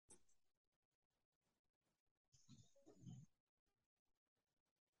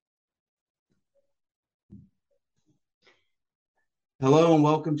Hello and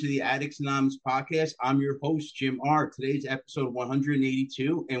welcome to the Addicts Anonymous podcast. I'm your host, Jim R. Today's episode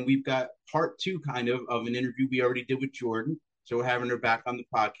 182, and we've got part two of an interview we already did with Jordan. So we're having her back on the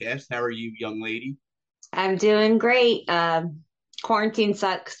podcast. How are you, young lady? I'm doing great. Quarantine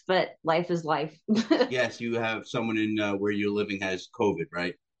sucks, but life is life. Yes, you have someone in where you're living has COVID,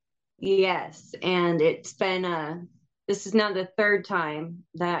 right? Yes, and it's been this is now the third time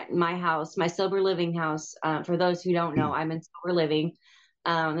that my house, my sober living house, for those who don't know, I'm in sober living.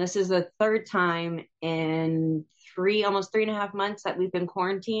 This is the third time in almost 3.5 months that we've been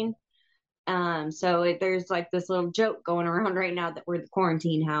quarantined. There's like this little joke going around right now that we're the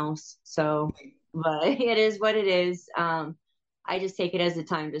quarantine house. But it is what it is. I just take it as a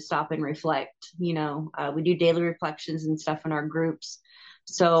time to stop and reflect. We do daily reflections and stuff in our groups.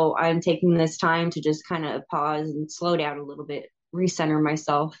 So I'm taking this time to just kind of pause and slow down a little bit, recenter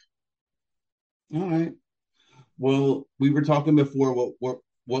myself. All right. Well, we were talking before what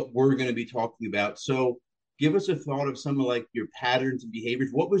we're going to be talking about. So, give us a thought of some of like your patterns and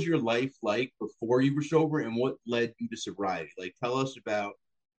behaviors. What was your life like before you were sober, and what led you to sobriety? Like, tell us about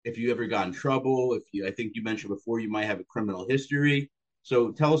if you ever got in trouble. If you, I think you mentioned before, you might have a criminal history.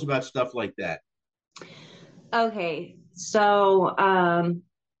 So, tell us about stuff like that. Okay, so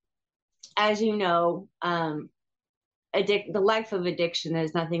as you know, the life of addiction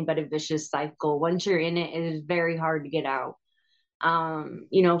is nothing but a vicious cycle. Once you're in it, it is very hard to get out.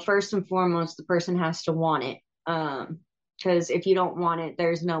 First and foremost, the person has to want it. Because if you don't want it,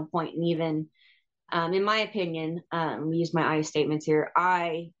 there's no point in even, in my opinion, use my I statements here.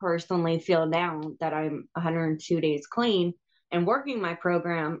 I personally feel now that I'm 102 days clean and working my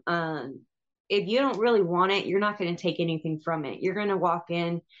program. If you don't really want it, you're not going to take anything from it. You're going to walk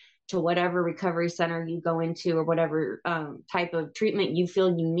in to whatever recovery center you go into or whatever type of treatment you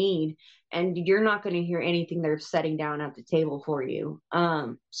feel you need, and you're not going to hear anything they're setting down at the table for you.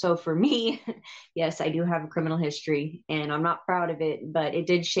 So for me, yes, I do have a criminal history and I'm not proud of it, but it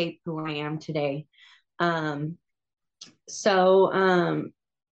did shape who I am today. Um, so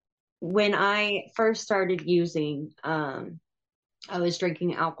when I first started using, I was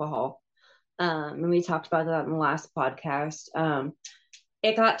drinking alcohol. And we talked about that in the last podcast.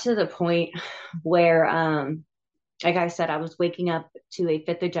 It got to the point where, like I said, I was waking up to a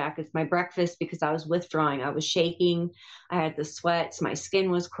Fifth of Jack as my breakfast because I was withdrawing. I was shaking. I had the sweats. My skin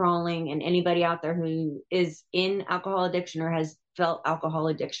was crawling. And anybody out there who is in alcohol addiction or has felt alcohol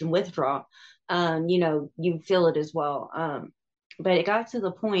addiction withdraw, you feel it as well. But it got to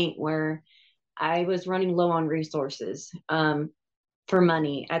the point where I was running low on resources for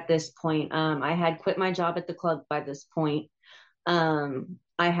money at this point. I had quit my job at the club by this point.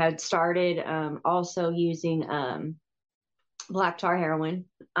 I had started also using black tar heroin,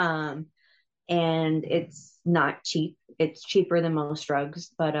 and it's not cheap. It's cheaper than most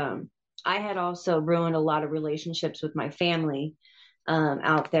drugs, but I had also ruined a lot of relationships with my family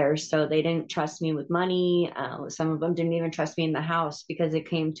out there. So they didn't trust me with money. Some of them didn't even trust me in the house because it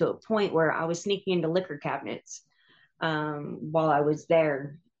came to a point where I was sneaking into liquor cabinets while I was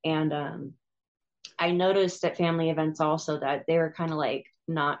there. And I noticed at family events also that they were kind of like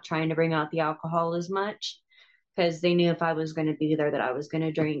not trying to bring out the alcohol as much because they knew if I was going to be there that I was going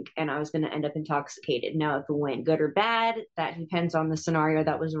to drink and I was going to end up intoxicated. Now, if it went good or bad, that depends on the scenario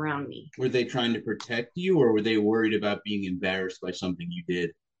that was around me. Were they trying to protect you, or were they worried about being embarrassed by something you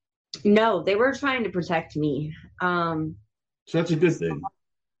did? No, they were trying to protect me. Um, So that's a good thing.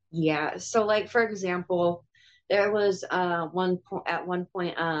 yeah. So, like for example, there was one point at one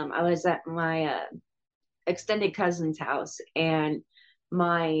point I was at my extended cousin's house, and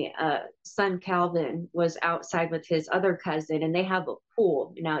my son Calvin was outside with his other cousin, and they have a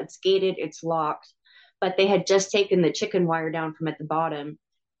pool. Now it's gated, it's locked, but they had just taken the chicken wire down from at the bottom.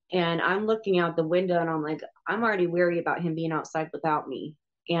 And I'm looking out the window and I'm like, I'm already weary about him being outside without me.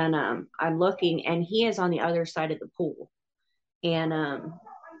 And I'm looking, and he is on the other side of the pool, and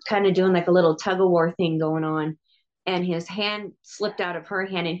kind of doing like a little tug of war thing going on. And his hand slipped out of her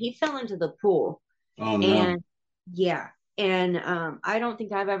hand and he fell into the pool. Oh no. And yeah, and I don't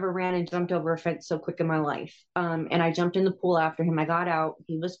think I've ever ran and jumped over a fence so quick in my life. And I jumped in the pool after him. I got out.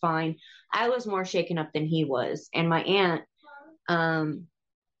 He was fine. I was more shaken up than he was. And my aunt, um,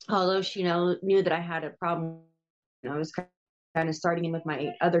 although she knew that I had a problem, I was kind of starting in with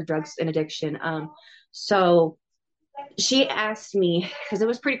my other drugs and addiction. So she asked me because it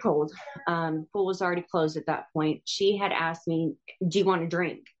was pretty cold. Pool was already closed at that point. She had asked me, "Do you want a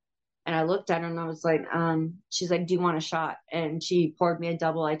drink?" And I looked at her and I was like, she's like, "Do you want a shot?" And she poured me a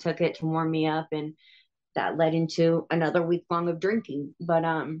double. I took it to warm me up, and that led into another week long of drinking. But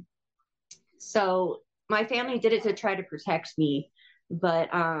so my family did it to try to protect me. But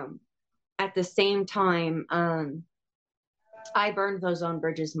at the same time, I burned those own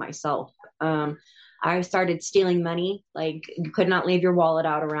bridges myself. Um, I started stealing money. Like, you could not leave your wallet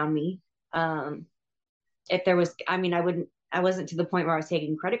out around me. Um, if there was, I mean, I wasn't to the point where I was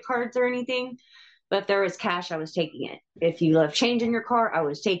taking credit cards or anything, but if there was cash, I was taking it. If you left change in your car, I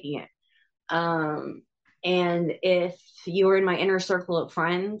was taking it. Um, and if you were in my inner circle of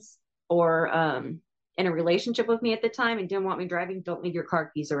friends, or in a relationship with me at the time and didn't want me driving, don't leave your car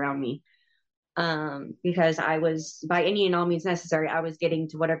keys around me. Because I was, by any and all means necessary, I was getting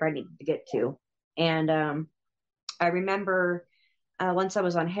to whatever I needed to get to. And I remember once I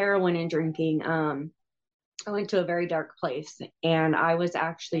was on heroin and drinking, I went to a very dark place, and I was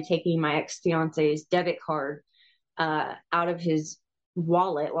actually taking my ex fiance's debit card out of his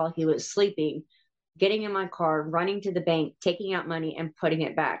wallet while he was sleeping, getting in my car, running to the bank, taking out money, and putting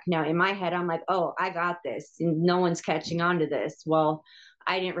it back. Now, in my head, I'm like, oh, I got this. And no one's catching on to this. Well,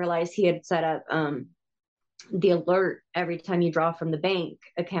 I didn't realize he had set up the alert every time you draw from the bank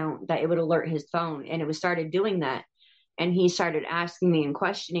account, that it would alert his phone. And it was started doing that. And he started asking me and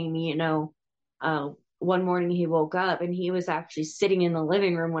questioning me, uh, one morning he woke up and he was actually sitting in the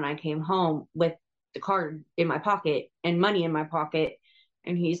living room when I came home with the card in my pocket and money in my pocket.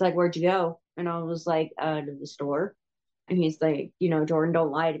 And he's like, "Where'd you go?" And I was like, "To the store." And he's like, "Jordan,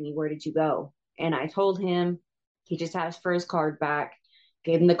 don't lie to me. Where did you go?" And I told him. He just asked for his card back,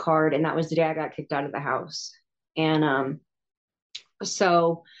 gave him the card. And that was the day I got kicked out of the house. And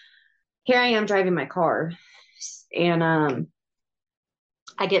so here I am driving my car, and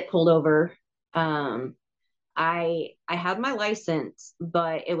I get pulled over. Um, I had my license,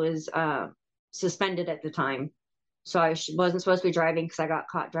 but it was suspended at the time, so wasn't supposed to be driving because I got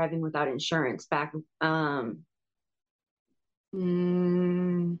caught driving without insurance back.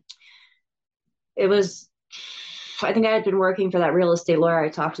 Mm, it was. I think I had been working for that real estate lawyer I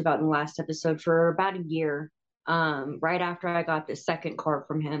talked about in the last episode for about a year. Right after I got this second car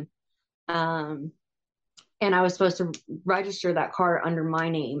from him. Um, and I was supposed to register that car under my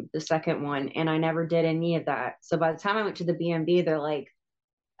name, the second one, and I never did any of that. So by the time I went to the BMV, they're like,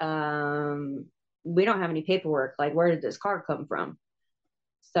 um, "We don't have any paperwork. Like, where did this car come from?"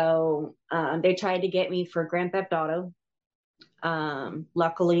 So they tried to get me for Grand Theft Auto.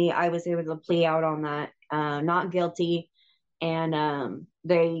 Luckily, I was able to plea out on that, not guilty. And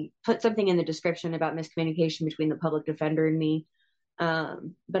they put something in the description about miscommunication between the public defender and me.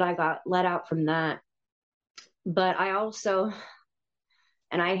 But I got let out from that. But I also,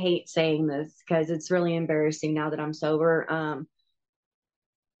 and I hate saying this because it's really embarrassing now that I'm sober.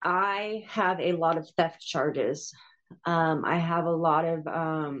 I have a lot of theft charges. I have a lot of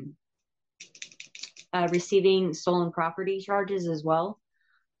receiving stolen property charges as well.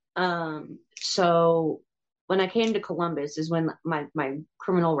 So when I came to Columbus is when my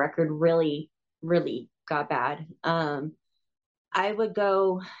criminal record really, really got bad. I would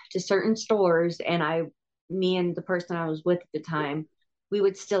go to certain stores, and me and the person I was with at the time, we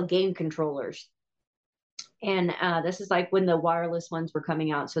would steal game controllers. And this is like when the wireless ones were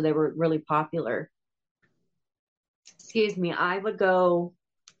coming out, so they were really popular. Excuse me. I would go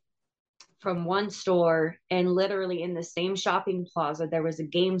from one store, and literally in the same shopping plaza, there was a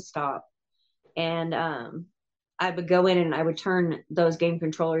GameStop. And I would go in and I would turn those game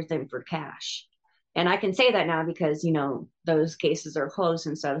controllers in for cash. And I can say that now because, those cases are closed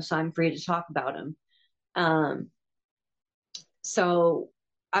and stuff, so I'm free to talk about them. Um, so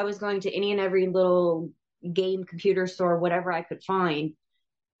I was going to any and every little game computer store, whatever I could find,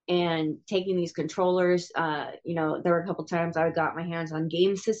 and taking these controllers. There were a couple times I got my hands on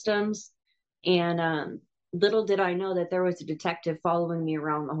game systems, and little did I know that there was a detective following me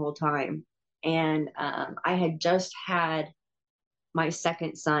around the whole time. And I had just had my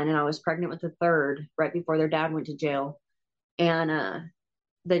second son, and I was pregnant with the third right before their dad went to jail. And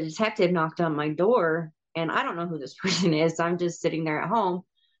the detective knocked on my door, and I don't know who this person is. So I'm just sitting there at home,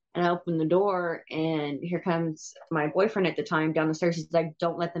 and I open the door, and here comes my boyfriend at the time down the stairs. He's like,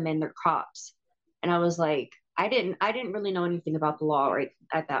 "Don't let them in, they're cops." And I was like, I didn't really know anything about the law right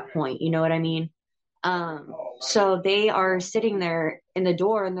at that point. You know what I mean? So they are sitting there in the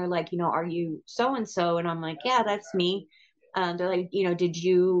door, and they're like, "Are you so and so?" And I'm like, "Yeah, that's me." They're like,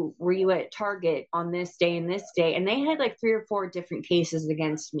 were you at Target on this day and this day? And they had like three or four different cases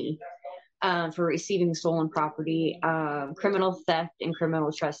against me for receiving stolen property, criminal theft, and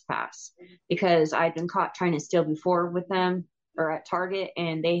criminal trespass, because I'd been caught trying to steal before with them or at Target,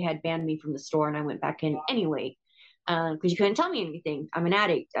 and they had banned me from the store, and I went back in anyway because you couldn't tell me anything. I'm an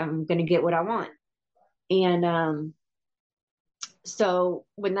addict. I'm going to get what I want. And so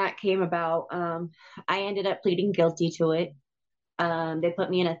when that came about, I ended up pleading guilty to it. They put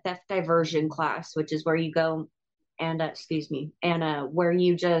me in a theft diversion class, which is where you go and excuse me, and where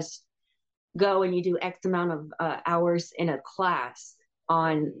you just go and you do X amount of hours in a class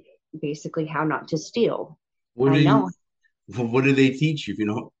on basically how not to steal. What I do know. what do they teach you? If you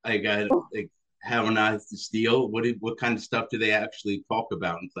know, I got like how not to steal. What kind of stuff do they actually talk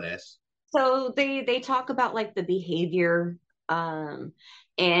about in class? So they talk about like the behavior, um,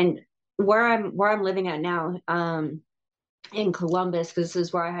 and where I'm living at now, in Columbus, because this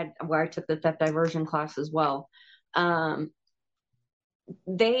is where I took the theft diversion class as well. Um,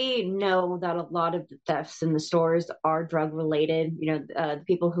 they know that a lot of the thefts in the stores are drug related. The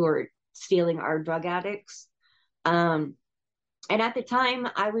people who are stealing are drug addicts. Um, and at the time,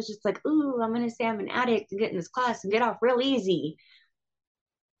 I was just like, "Ooh, I'm gonna say I'm an addict and get in this class and get off real easy."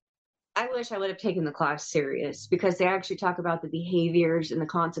 I wish I would have taken the class serious because they actually talk about the behaviors and the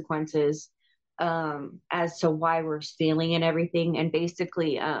consequences, as to why we're stealing and everything, and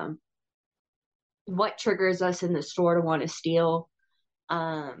basically what triggers us in the store to want to steal.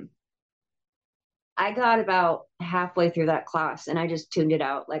 Um, I got about halfway through that class and I just tuned it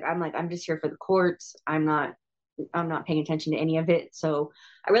out. Like, I'm just here for the courts. I'm not paying attention to any of it. So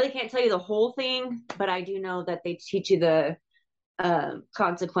I really can't tell you the whole thing, but I do know that they teach you the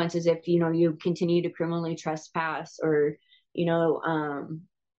consequences if you continue to criminally trespass, or you know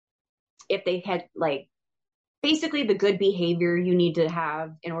if they had like basically the good behavior you need to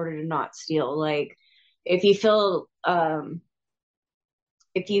have in order to not steal. Like if you feel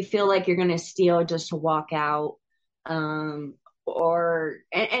like you're going to steal just to walk out, um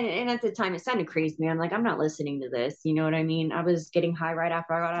and at the time it sounded crazy, man. Like, I'm not listening to this, you know what I mean? I was getting high right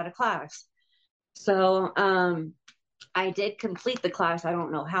after I got out of class. So I did complete the class. I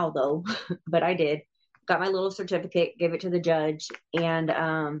don't know how though, but I did. Got my little certificate, gave it to the judge,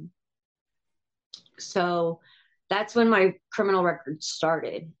 and so that's when my criminal record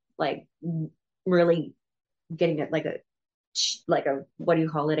started. Like, really getting it like a what do you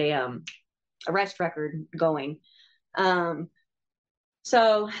call it, a arrest record going. Um,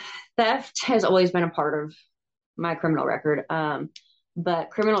 so theft has always been a part of my criminal record. But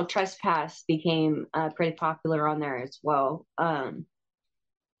criminal trespass became pretty popular on there as well.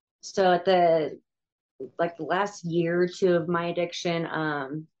 So at the last year or two of my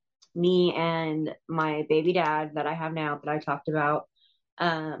addiction, me and my baby dad that I have now that I talked about,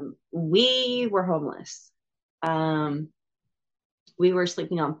 we were homeless. Um, we were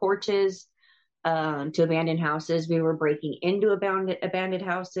sleeping on porches, to abandoned houses. We were breaking into abandoned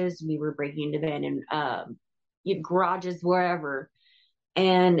houses. We were breaking into abandoned garages, wherever.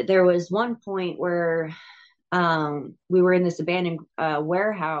 And there was one point where we were in this abandoned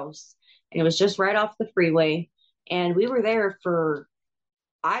warehouse, and it was just right off the freeway. And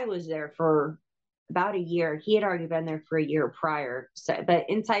I was there for about a year. He had already been there for a year prior. So, but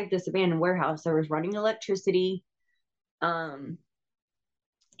inside this abandoned warehouse, there was running electricity. Um,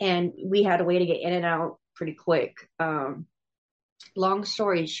 and we had a way to get in and out pretty quick. Long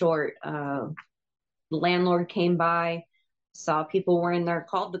story short, the landlord came by, saw people were in there,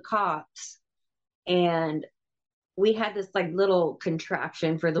 called the cops, and we had this like little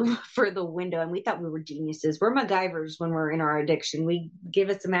contraption for the for the window, and we thought we were geniuses. We're MacGyvers when we're in our addiction. We give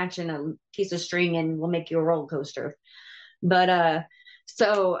us a match and a piece of string, and we'll make you a roller coaster. But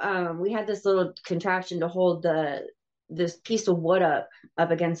we had this little contraption to hold this piece of wood up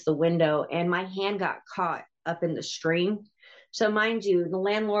against the window, and my hand got caught up in the string. So mind you, the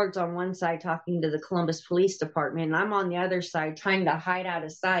landlord's on one side talking to the Columbus Police Department, and I'm on the other side trying to hide out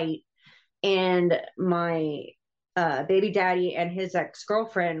of sight. And my baby daddy and his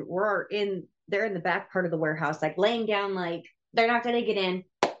ex-girlfriend they're in the back part of the warehouse, like laying down, like they're not going to get in.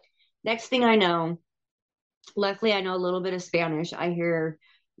 Next thing I know, luckily I know a little bit of Spanish. I hear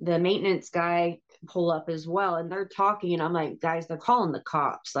the maintenance guy pull up as well, and they're talking, and I'm like, guys, they're calling the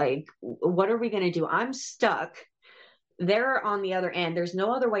cops. Like, what are we going to do? I'm stuck. They're on the other end. There's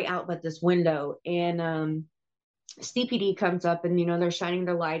no other way out but this window. And CPD comes up, and they're shining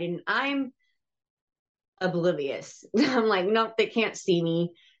their light, and I'm oblivious. I'm like, nope, they can't see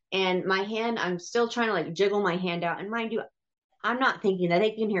me. And my hand, I'm still trying to like jiggle my hand out. And mind you, I'm not thinking that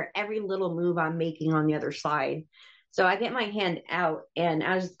they can hear every little move I'm making on the other side. So I get my hand out, and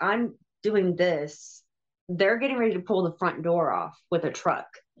as I'm doing this, they're getting ready to pull the front door off with a truck.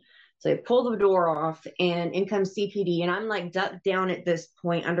 So they pull the door off, and in comes CPD, and I'm like ducked down at this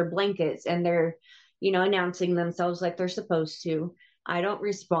point under blankets, and they're, announcing themselves like they're supposed to. I don't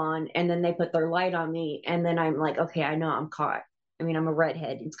respond, and then they put their light on me, and then I'm like, okay, I know I'm caught. I mean, I'm a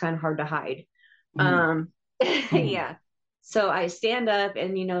redhead. It's kind of hard to hide. Um, yeah. So I stand up,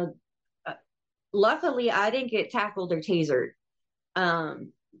 and luckily I didn't get tackled or tasered.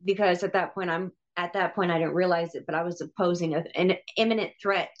 Um, because at that point I didn't realize it, but I was posing an imminent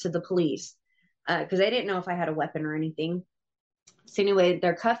threat to the police because they didn't know if I had a weapon or anything. So anyway,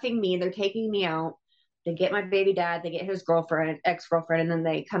 they're cuffing me, they're taking me out. They get my baby dad, they get his girlfriend, ex-girlfriend, and then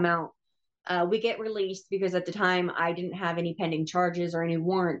they come out. We get released because at the time I didn't have any pending charges or any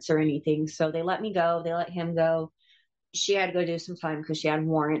warrants or anything. So they let me go. They let him go. She had to go do some time because she had a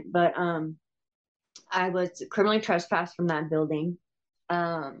warrant. But I was criminally trespassed from that building.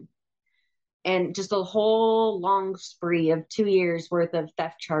 Um, and just a whole long spree of 2 years worth of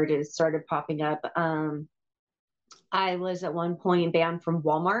theft charges started popping up. I was at one point banned from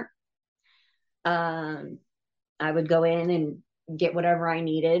Walmart. Um, I would go in and get whatever I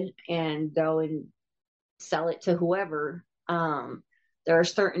needed and go and sell it to whoever. There are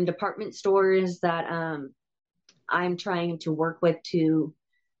certain department stores that I'm trying to work with to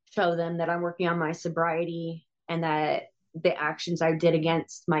show them that I'm working on my sobriety and that the actions I did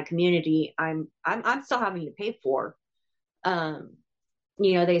against my community, I'm still having to pay for. Um,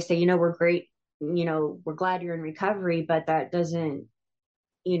 they say, we're great, we're glad you're in recovery, but that doesn't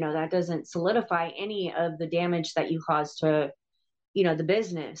solidify any of the damage that you caused to, the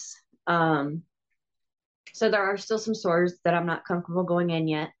business. So there are still some stores that I'm not comfortable going in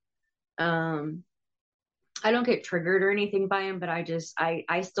yet. Um, I don't get triggered or anything by them, but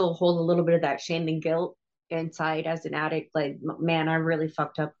I still hold a little bit of that shame and guilt inside as an addict. Like, man, I really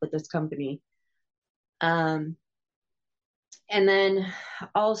fucked up with this company. Um, and then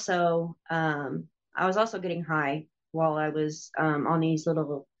also, I was also getting high while I was on these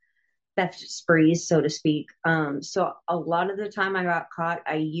little theft sprees, so to speak. So a lot of the time I got caught,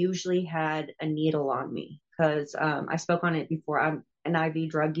 I usually had a needle on me because I spoke on it before. I'm an IV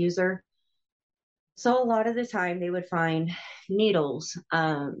drug user. So a lot of the time they would find needles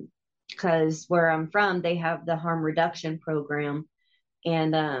because where I'm from, they have the harm reduction program.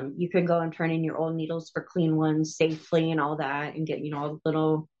 And you can go and turn in your old needles for clean ones safely and all that and get, all the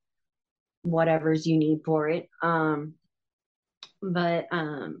little whatevers you need for it. But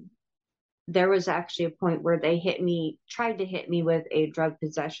there was actually a point where they tried to hit me with a drug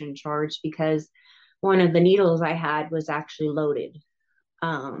possession charge because one of the needles I had was actually loaded.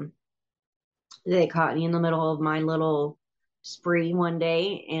 Um, they caught me in the middle of my little spree one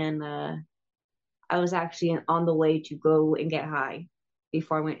day, and I was actually on the way to go and get high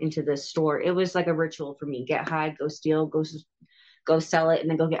before I went into the store. It was like a ritual for me: get high, go steal, go sell it, and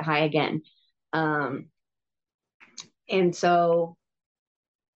then go get high again. Um, and so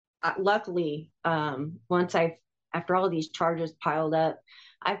luckily, once after all these charges piled up,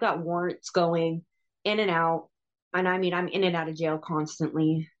 I've got warrants going in and out. And I mean, I'm in and out of jail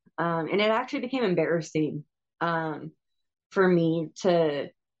constantly. And it actually became embarrassing for me to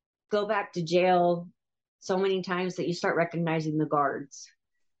go back to jail so many times that you start recognizing the guards.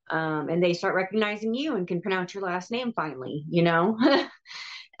 And they start recognizing you and can pronounce your last name finally.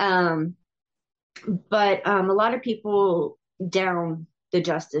 um, but a lot of people down the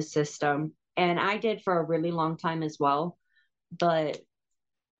justice system, and I did for a really long time as well. But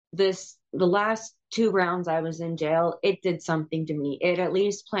the last 2 rounds I was in jail, it did something to me. It at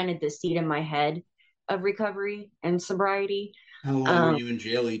least planted the seed in my head of recovery and sobriety. How long were Um, you in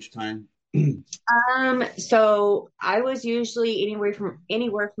jail each time? so I was usually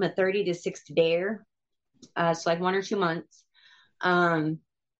anywhere from a 30 to 60 day, so like 1 or 2 months. Um,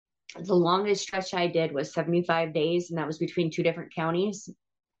 the longest stretch I did was 75 days, and that was between two different counties.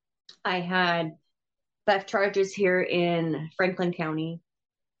 I had theft charges here in Franklin County,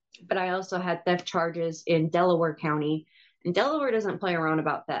 but I also had theft charges in Delaware County. And Delaware doesn't play around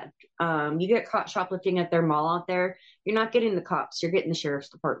about theft. You get caught shoplifting at their mall out there, you're not getting the cops, you're getting the sheriff's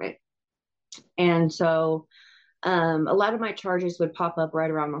department. And so a lot of my charges would pop up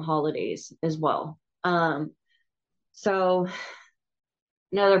right around the holidays as well. So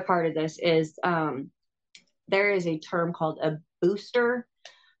another part of this is there is a term called a booster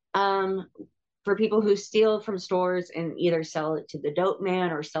um, for people who steal from stores and either sell it to the dope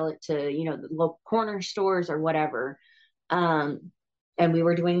man or sell it to, the local corner stores or whatever. Um, and we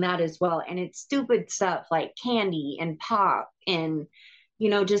were doing that as well. And it's stupid stuff like candy and pop and,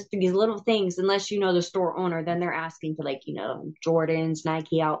 just these little things. Unless you know the store owner, then they're asking for like, Jordans,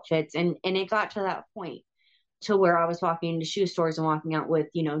 Nike outfits. And it got to that point to where I was walking into shoe stores and walking out with,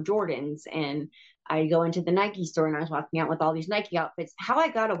 Jordans, and I go into the Nike store and I was walking out with all these Nike outfits. How I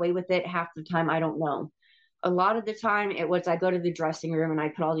got away with it half the time, I don't know. A lot of the time it was I go to the dressing room and I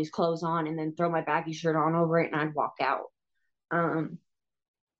put all these clothes on and then throw my baggy shirt on over it and I'd walk out. Um,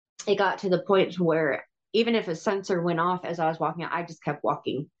 it got to the point where even if a sensor went off as I was walking out, I just kept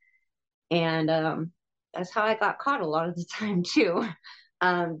walking. And that's how I got caught a lot of the time too.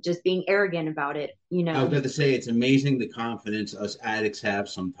 Just being arrogant about it, you I was know. about to say it's amazing the confidence us addicts have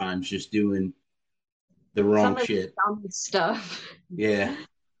sometimes just doing the wrong Some of the shit. dumbest stuff. Yeah.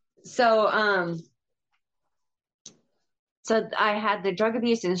 So, so I had the drug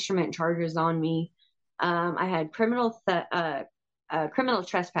abuse instrument charges on me. I had criminal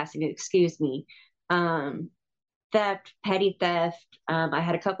trespassing, excuse me, um, theft, petty theft. I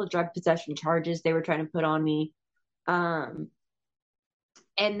had a couple of drug possession charges they were trying to put on me. Um,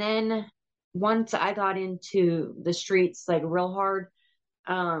 and then once I got into the streets like real hard,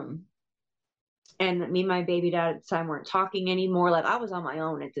 um, and me and my baby dad at the time weren't talking anymore. Like I was on my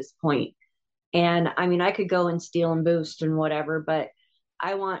own at this point. And I mean, I could go and steal and boost and whatever, but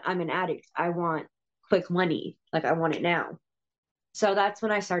I'm an addict. I want quick money. Like I want it now. So that's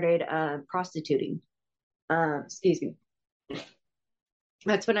when I started prostituting. Excuse me.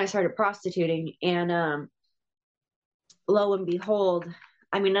 That's when I started prostituting. And lo and behold,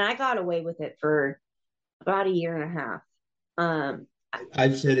 I mean, I got away with it for about a year and a half. Um,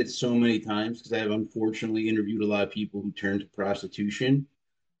 I've said it so many times because I have unfortunately interviewed a lot of people who turned to prostitution.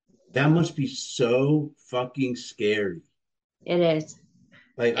 That must be so fucking scary. it is.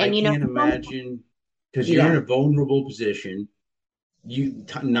 Like I And, you know, can't imagine because you're in yeah, a vulnerable position.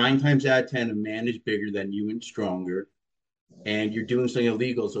 Nine times out of ten, a man is bigger than you and stronger, and you're doing something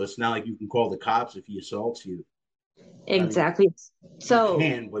illegal. So it's not like you can call the cops if he assaults you. I mean, exactly. you So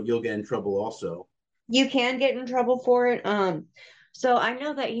can, but you'll get in trouble also. you can get in trouble for it. So I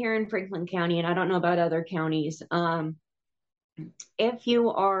know that here in Franklin County, and I don't know about other counties, if you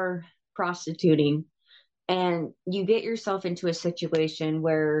are prostituting and you get yourself into a situation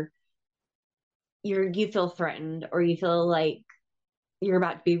where you feel threatened or you feel like you're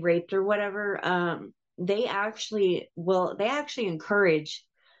about to be raped or whatever, they actually encourage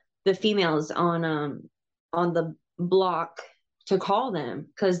the females on the block to call them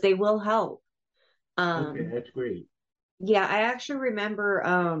because they will help. Okay, Um, that's great. Yeah, I actually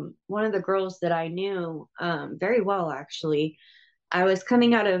remember one of the girls that I knew very well, actually. I was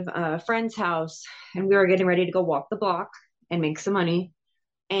coming out of a friend's house and we were getting ready to go walk the block and make some money.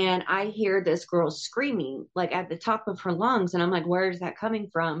 And I hear this girl screaming like at the top of her lungs. And I'm like, where is that coming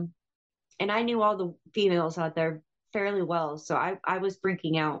from? And I knew all the females out there fairly well. So I was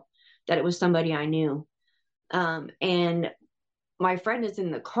freaking out that it was somebody I knew. And my friend is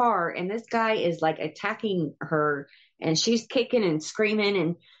in the car and this guy is like attacking her and she's kicking and screaming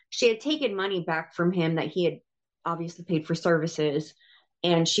and she had taken money back from him that he had obviously paid for services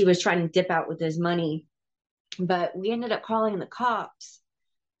and she was trying to dip out with his money, but we ended up calling the cops.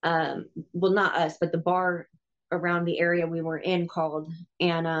 Well, not us, but the bar around the area we were in called,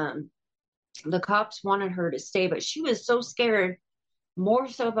 and the cops wanted her to stay, but she was so scared, more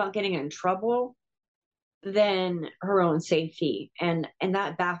so about getting in trouble than her own safety. And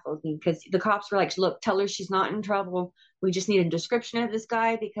that baffled me because the cops were like, look, tell her she's not in trouble. We just need a description of this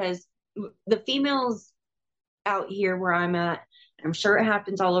guy because the females out here where I'm at, I'm sure it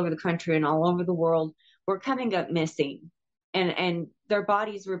happens all over the country and all over the world, were coming up missing. And their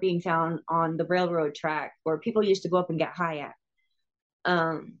bodies were being found on the railroad track where people used to go up and get high at.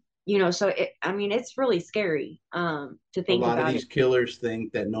 So I mean, it's really scary to A think lot of about it. these killers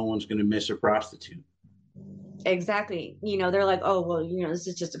think that no one's going to miss a prostitute. Exactly. They're like, oh, well, this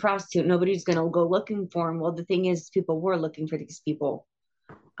is just a prostitute. Nobody's going to go looking for him. Well, the thing is, people were looking for these people.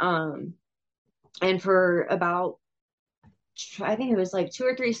 Um, and for about, I think it was like 2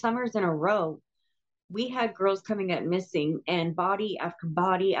 or 3 summers in a row, we had girls coming up missing, and body after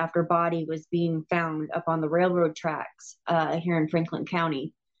body after body was being found up on the railroad tracks here in Franklin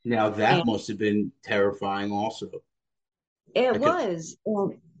County. Now And that must have been terrifying also. it I could was.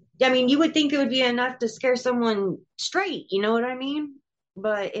 I mean, you would think it would be enough to scare someone straight, you know what I mean?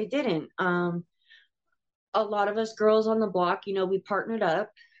 But it didn't. A lot of us girls on the block, we partnered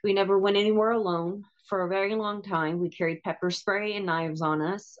up. We never went anywhere alone for a very long time. We carried pepper spray and knives on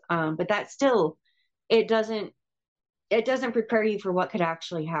us. But that still, it doesn't, it doesn't prepare you for what could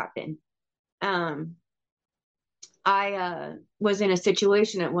actually happen. Um, I was in a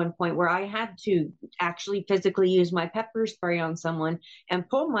situation at one point where I had to actually physically use my pepper spray on someone and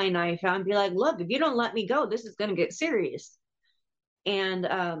pull my knife out and be like, look, if you don't let me go, this is going to get serious. And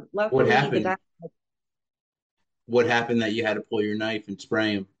what luckily, happened? What happened that you had to pull your knife and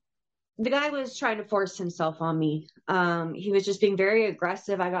spray him? the guy was trying to force himself on me. He was just being very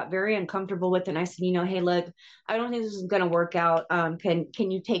aggressive. I got very uncomfortable with it. And I said, hey, look, I don't think this is going to work out.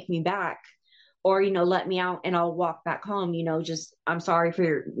 Can you take me back? Or, let me out and I'll walk back home. Just, I'm sorry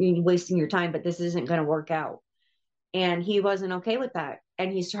for wasting your time, but this isn't going to work out. and he wasn't okay with that.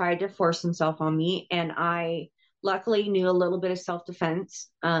 And he's tried to force himself on me. And I luckily knew a little bit of self defense.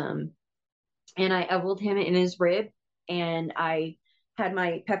 And I elbowed him in his rib, and I had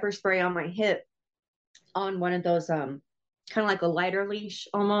my pepper spray on my hip on one of those, kind of like a lighter leash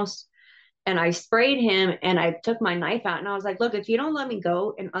almost. And I sprayed him, and I took my knife out, and I was like, look, if you don't let me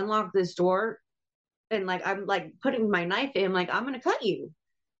go and unlock this door, and like I'm like putting my knife in, like I'm gonna cut you.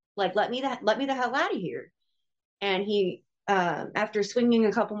 Like let me the hell out of here. And he, after swinging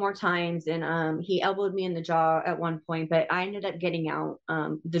a couple more times, and he elbowed me in the jaw at one point, but I ended up getting out.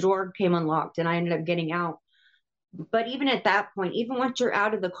 The door came unlocked, and I ended up getting out. But even at that point, even once you're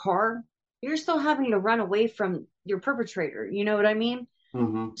out of the car, you're still having to run away from your perpetrator. You know what I mean?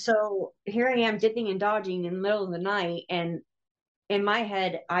 Mm-hmm. So here I am dipping and dodging in the middle of the night, and in my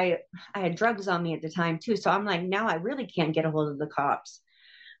head, I had drugs on me at the time too. So I'm like, now I really can't get a hold of the cops.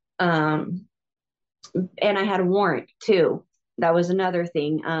 Um, and I had a warrant too. That was another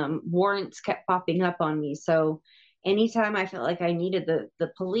thing. Warrants kept popping up on me. So anytime I felt like I needed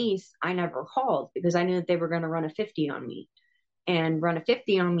the police, I never called because I knew that they were going to run a 50 on me and run a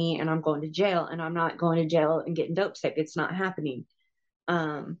 50 on me, and I'm going to jail, and I'm not going to jail and getting dope sick. It's not happening.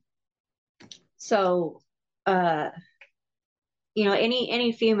 Um, so, uh,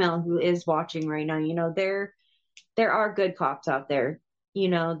 any female who is watching right now, there are good cops out there.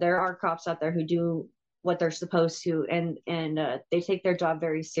 There are cops out there who do what they're supposed to, and they take their job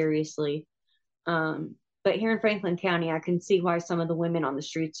very seriously. But here in Franklin County, I can see why some of the women on the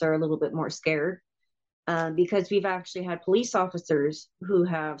streets are a little bit more scared, because we've actually had police officers who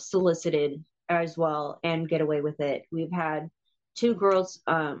have solicited as well and get away with it. We've had two girls,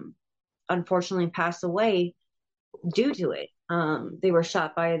 unfortunately pass away due to it. They were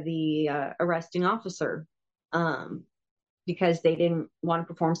shot by the arresting officer, um, because they didn't want to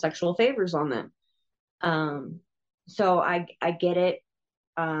perform sexual favors on them. Um, so I get it.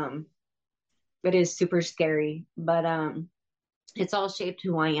 Um, it is super scary, but it's all shaped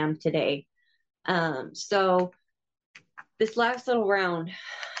who I am today. So this last little round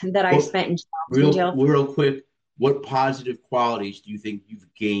that I Well, spent in jail for, real quick, what positive qualities do you think you've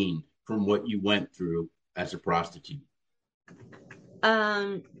gained from what you went through as a prostitute?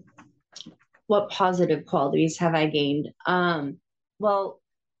 um, what positive qualities have I gained? Well,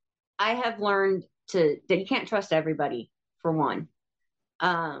 I have learned that you can't trust everybody for one.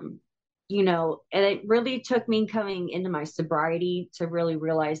 Um, and it really took me coming into my sobriety to really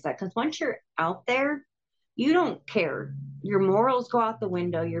realize that, because once you're out there, you don't care. Your morals go out the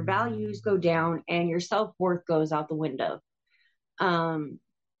window, your values go down, and your self worth goes out the window. Um,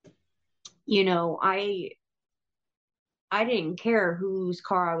 you know, I I didn't care whose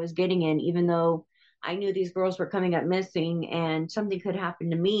car I was getting in, even though I knew these girls were coming up missing and something could happen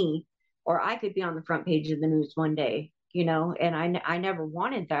to me, or I could be on the front page of the news one day, and I never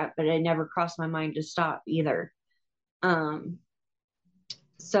wanted that, but it never crossed my mind to stop either. Um,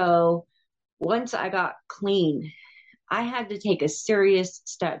 so once I got clean, I had to take a serious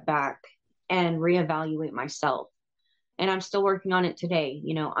step back and reevaluate myself. And I'm still working on it today.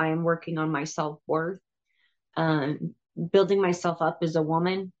 I am working on my self worth, um, building myself up as a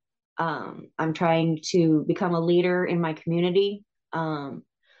woman. I'm trying to become a leader in my community.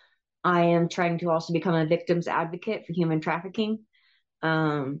 I am trying to also become a victim's advocate for human trafficking.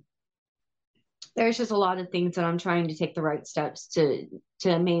 Um, there's just a lot of things that I'm trying to take the right steps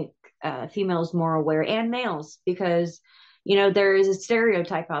to make females more aware, and males, because there is a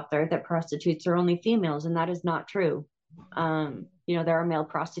stereotype out there that prostitutes are only females, and that is not true. There are male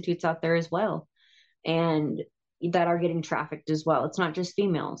prostitutes out there as well, and that are getting trafficked as well. It's not just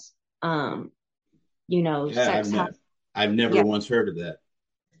females. Yeah, Sex has, I've never yeah, once heard of that.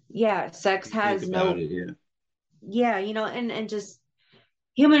 yeah, sex You think has about no, it, yeah. yeah, and just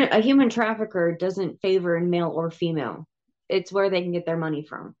a human trafficker doesn't favor male or female. It's where they can get their money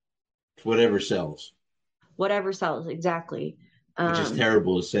from. It's whatever sells, Whatever sells, exactly. which is Um,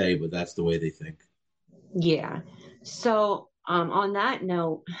 terrible to say, but that's the way they think. yeah. So, on that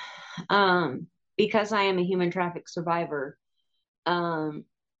note, um, because I am a human traffic survivor, um,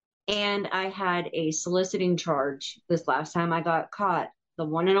 and I had a soliciting charge this last time I got caught, the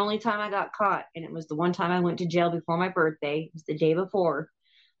one and only time I got caught, and it was the one time I went to jail before my birthday. It was the day before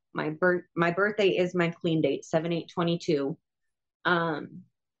my birthday is my clean date, 7/8/22. Um,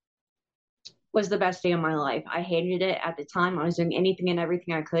 was the best day of my life. I hated it at the time. I was doing anything and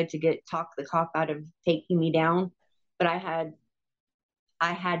everything I could to talk the cop out of taking me down, but I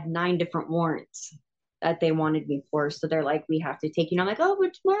had 9 different warrants that they wanted me for. So they're like, "We have to take you." And I'm like, "Oh,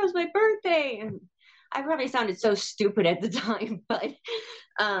 but tomorrow's my birthday." And I probably sounded so stupid at the time, but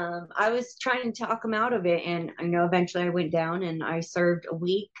I was trying to talk them out of it. And I know eventually I went down and I served a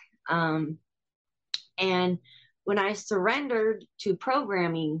week. Um, and when I surrendered to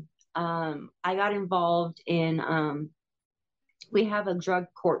programming, I got involved in, we have a drug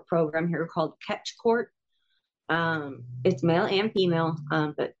court program here called Catch Court. It's male and female,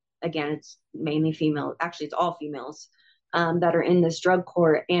 but again, it's mainly female. Actually, it's all females that are in this drug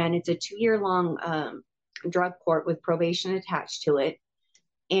court, and it's a 2 year long drug court with probation attached to it,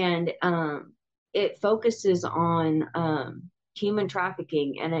 and it focuses on human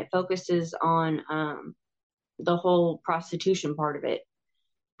trafficking, and it focuses on the whole prostitution part of it.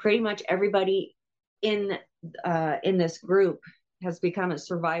 Pretty much everybody in in this group has become a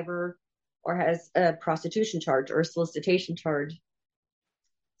survivor or has a prostitution charge or a solicitation charge.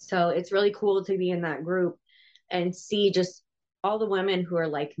 So it's really cool to be in that group and see just all the women who are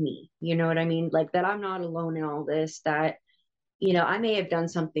like me. You know what I mean? Like that I'm not alone in all this, that, I may have done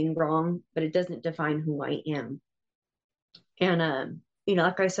something wrong, but it doesn't define who I am. And,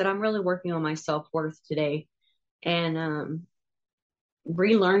 like I said, I'm really working on my self worth today and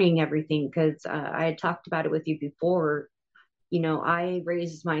relearning everything because I had talked about it with you before. I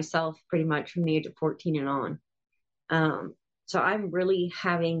raised myself pretty much from the age of 14 and on. So I'm really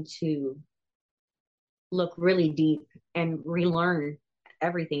having to look really deep and relearn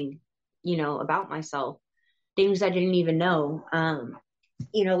everything, about myself, things I didn't even know.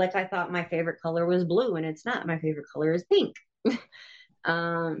 Like I thought my favorite color was blue and it's not. My favorite color is pink.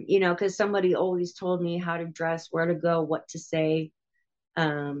 Because somebody always told me how to dress, where to go, what to say,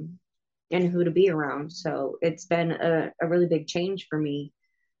 and who to be around. So it's been a really big change for me.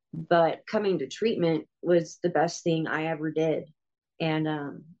 But coming to treatment was the best thing I ever did.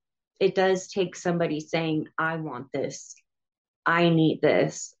 And it does take somebody saying, I want this, I need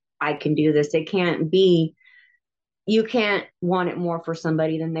this, I can do this. It can't be, you can't want it more for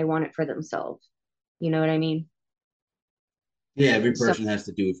somebody than they want it for themselves. You know what I mean? Yeah, every So person has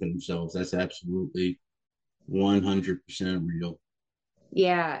to do it for themselves. That's absolutely 100% real.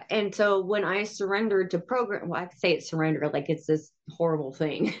 yeah. And so when I surrendered to program, well, I could say it's surrender, like it's this horrible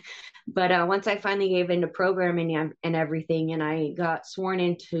thing. But once I finally gave into programming and everything, and I got sworn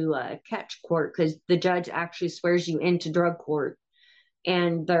into catch court because the judge actually swears you into drug court,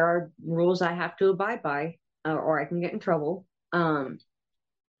 and there are rules I have to abide by, or I can get in trouble.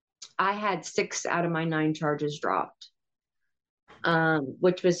 I had 6 out of my 9 charges dropped,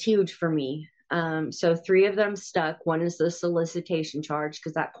 which was huge for me. So 3 of them stuck. One is the solicitation charge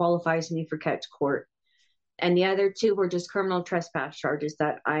because that qualifies me for catch court. And the other 2 were just criminal trespass charges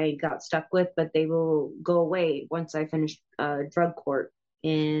that I got stuck with, but they will go away once I finish drug court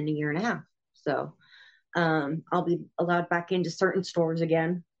in a year and a half. So I'll be allowed back into certain stores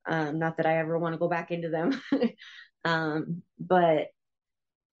again. Not that I ever want to go back into them. But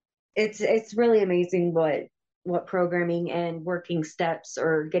it's really amazing what programming and working steps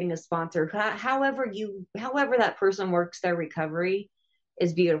or getting a sponsor, however that person works their recovery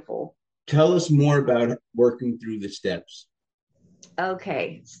is beautiful. Tell us more about working through the steps.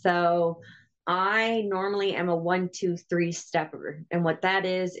 Okay, so I normally am a 1, 2, 3 stepper. And what that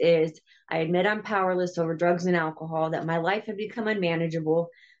is I admit I'm powerless over drugs and alcohol, that my life had become unmanageable,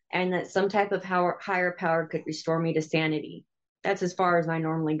 and that some type of higher power could restore me to sanity. That's as far as I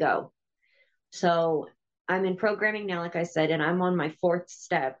normally go. So I'm in programming now, like I said, and I'm on my 4th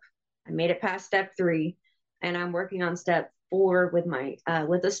step. I made it past step 3, and I'm working on step 4 with my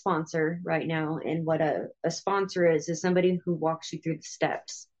with a sponsor right now. And what a sponsor is somebody who walks you through the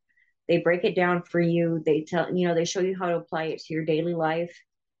steps. They break it down for you. They they show you how to apply it to your daily life.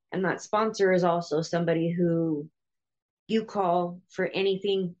 And that sponsor is also somebody who you call for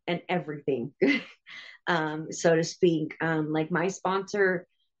anything and everything, so to speak. Like my sponsor,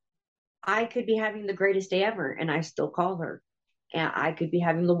 I could be having the greatest day ever and I still call her. And I could be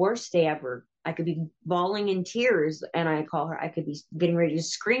having the worst day ever. I could be bawling in tears and I call her. I could be getting ready to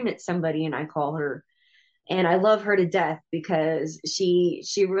scream at somebody and I call her. And I love her to death because she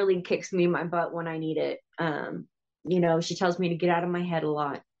really kicks me in my butt when I need it. She tells me to get out of my head a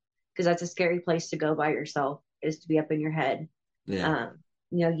lot because that's a scary place to go by yourself, is to be up in your head. Yeah.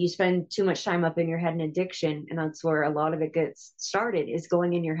 You spend too much time up in your head in addiction, and that's where a lot of it gets started, is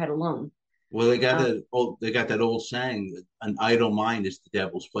going in your head alone. Well, they got that old saying, an idle mind is the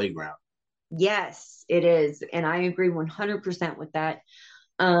devil's playground. Yes, it is, and I agree 100% with that.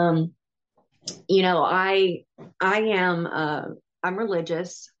 Um, I am I'm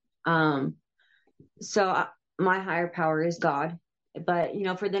religious, so my higher power is God. But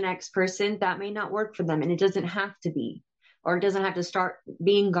for the next person, that may not work for them, and it doesn't have to be, or it doesn't have to start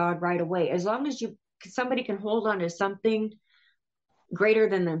being God right away. As long as you somebody can hold on to something greater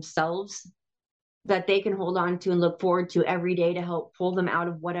than themselves that they can hold on to and look forward to every day to help pull them out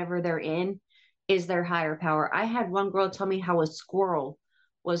of whatever they're in is their higher power. I had one girl tell me how a squirrel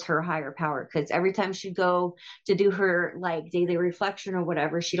was her higher power because every time she'd go to do her like daily reflection or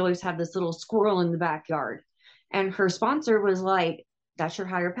whatever, she'd always have this little squirrel in the backyard. And her sponsor was like, that's your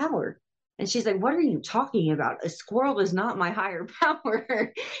higher power. And she's like, what are you talking about? A squirrel is not my higher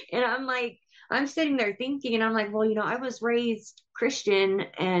power. And I'm like, I'm sitting there thinking, and I'm like, well, I was raised Christian,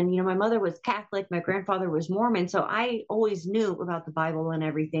 and my mother was Catholic, my grandfather was Mormon, so I always knew about the Bible and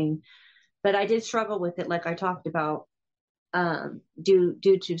everything. But I did struggle with it, like I talked about, due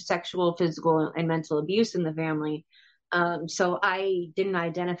to sexual, physical, and mental abuse in the family. So I didn't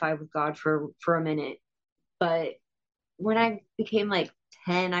identify with God for a minute. But when I became like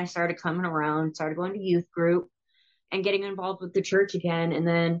 10, I started coming around, started going to youth group and getting involved with the church again. And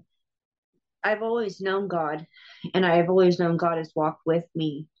then I've always known God, and I've always known God has walked with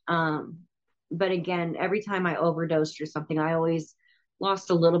me. But again, every time I overdosed or something, I always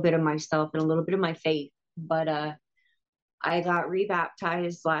lost a little bit of myself and a little bit of my faith. But I got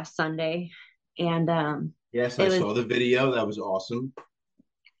rebaptized last Sunday, and Yes, I it was saw the video. That was awesome.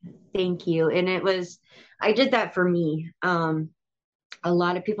 thank you, and I did that for me. A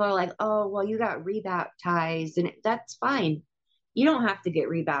lot of people are like, "Oh, well, you got rebaptized," and that's fine. You don't have to get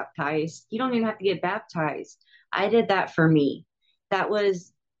rebaptized. You don't even have to get baptized. I did that for me. That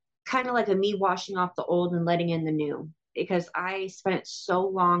was kind of like a me washing off the old and letting in the new because I spent so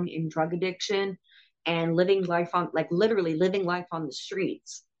long in drug addiction and living life on, like, literally living life on the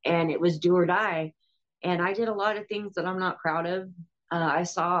streets, and it was do or die. And I did a lot of things that I'm not proud of. I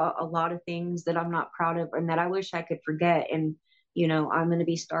saw a lot of things that I'm not proud of and that I wish I could forget. And I'm going to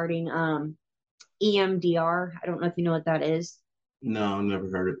be starting EMDR. I don't know if you know what that is. No, never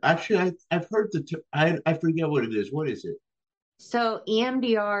heard of it. Actually, I've heard I forget what it is. What is it? So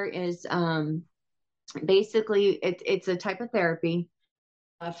EMDR is basically it's a type of therapy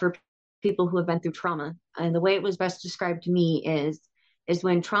for people who have been through trauma. And the way it was best described to me is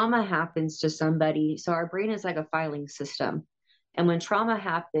when trauma happens to somebody. So our brain is like a filing system, and when trauma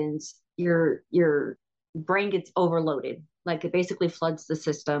happens, your brain gets overloaded. Like it basically floods the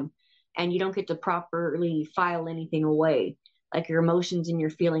system, and you don't get to properly file anything away, like your emotions and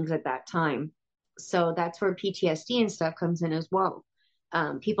your feelings at that time. So that's where PTSD and stuff comes in as well.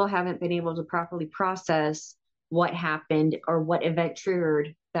 People haven't been able to properly process what happened or what event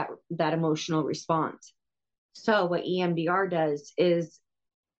triggered that emotional response. So what EMDR does is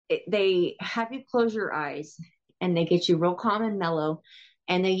they have you close your eyes and they get you real calm and mellow,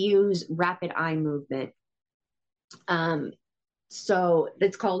 and they use rapid eye movement. Um, so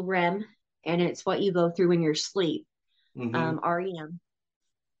it's called REM, and it's what you go through in your sleep. Mm-hmm. REM.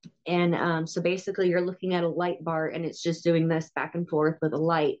 And so basically, you're looking at a light bar, and it's just doing this back and forth with a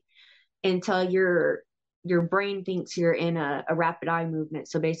light until your brain thinks you're in a rapid eye movement.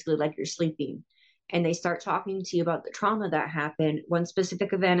 So basically, like you're sleeping, and they start talking to you about the trauma that happened, one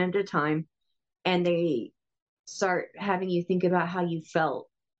specific event at a time, and they start having you think about how you felt.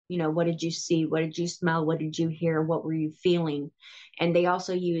 What did you see? What did you smell? What did you hear? What were you feeling? And they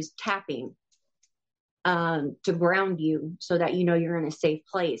also use tapping to ground you so that you're in a safe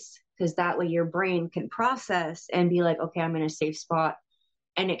place, because that way your brain can process and be like, okay, I'm in a safe spot,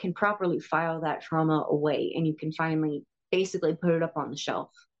 and it can properly file that trauma away, and you can finally basically put it up on the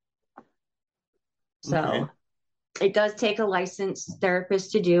shelf. So Okay. it does take a licensed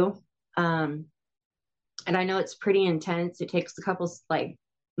therapist to do. Um, and I know it's pretty intense. It takes a couple, like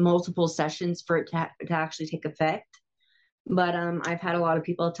multiple sessions for it to actually take effect. But I've had a lot of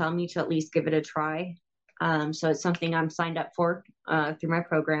people tell me to at least give it a try. So it's something I'm signed up for through my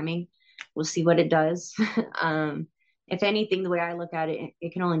programming. We'll see what it does. If anything, the way I look at it,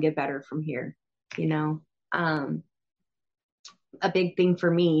 it can only get better from here. You know, um, a big thing for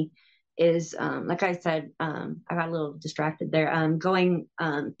me is, like I said, I got a little distracted there. Going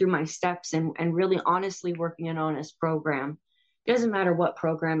through my steps and really honestly working an honest program. It doesn't matter what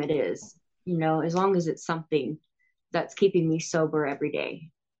program it is, as long as it's something that's keeping me sober every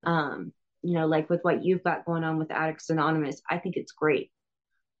day. Like with what you've got going on with Addicts Anonymous, I think it's great,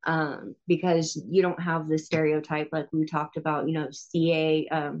 because you don't have the stereotype like we talked about, CA,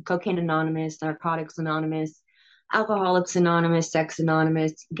 Cocaine Anonymous, Narcotics Anonymous, Alcoholics Anonymous, Sex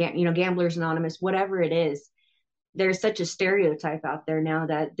Anonymous, Gamblers Anonymous, whatever it is. There's such a stereotype out there now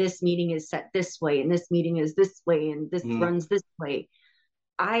that this meeting is set this way and this meeting is this way and this Mm-hmm. runs this way.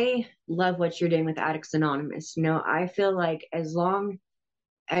 I love what you're doing with Addicts Anonymous. I feel like as long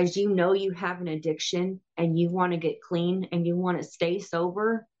as you have an addiction and you want to get clean and you want to stay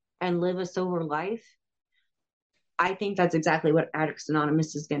sober, and live a sober life, I think that's exactly what Addicts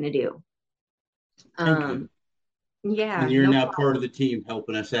Anonymous is going to do. Thank you. Um, And yeah, you're no now part problem. of the team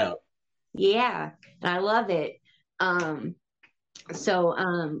helping us out. Yeah, and I love it. Um,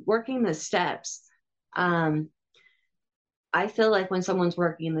 working the steps, um, I feel like when someone's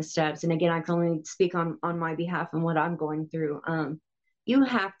working the steps, and again, I can only speak on my behalf and what I'm going through. You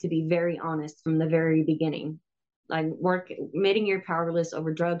have to be very honest from the very beginning. Like admitting you're powerless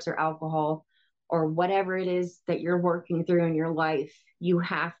over drugs or alcohol or whatever it is that you're working through in your life. You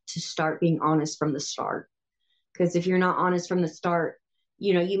have to start being honest from the start. Because if you're not honest from the start,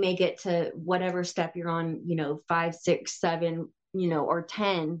 you may get to whatever step you're on, 5, 6, 7, or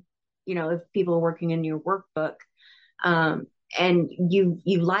 10, if people are working in your workbook, um, and you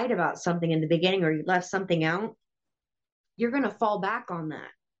lied about something in the beginning or you left something out, you're going to fall back on that,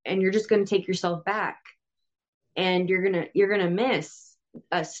 and you're just going to take yourself back, and you're going to miss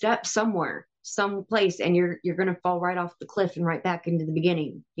a step somewhere, someplace, and you're going to fall right off the cliff and right back into the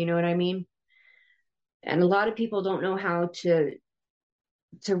beginning. You know what I mean? And a lot of people don't know how to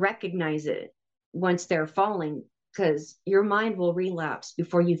recognize it once they're falling, because your mind will relapse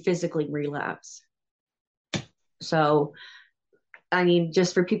before you physically relapse. So, I mean,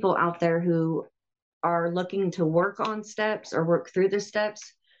 just for people out there who are looking to work on steps or work through the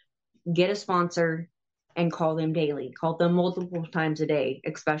steps, get a sponsor and call them daily. Call them multiple times a day,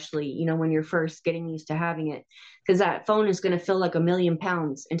 especially, when you're first getting used to having it. Because that phone is going to feel like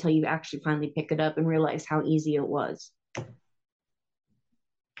 £1,000,000 until you actually finally pick it up and realize how easy it was.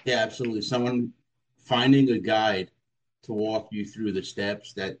 Yeah, absolutely. Someone finding a guide to walk you through the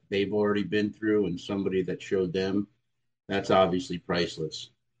steps that they've already been through and somebody that showed them, that's obviously priceless.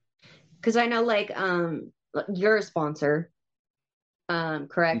 Because I know, like, you're a sponsor,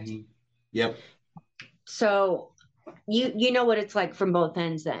 correct? Mm-hmm. Yep. So you know what it's like from both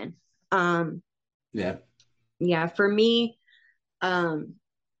ends then. Um, Yeah. yeah, for me, um,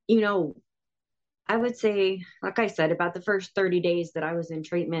 you know, I would say, like I said, about the first 30 days that I was in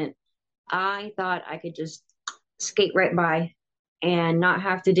treatment, I thought I could just skate right by and not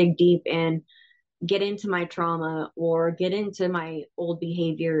have to dig deep and get into my trauma or get into my old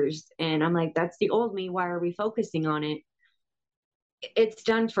behaviors. And I'm like, that's the old me. Why are we focusing on it? It's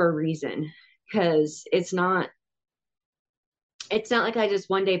done for a reason, because it's not like I just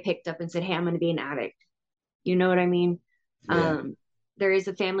one day picked up and said, hey, I'm going to be an addict. You know what I mean? Yeah. There is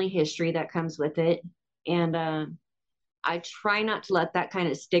a family history that comes with it. And I try not to let that kind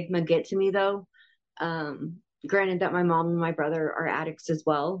of stigma get to me, though. Um, Granted that my mom and my brother are addicts as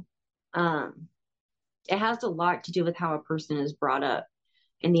well. Um, it has a lot to do with how a person is brought up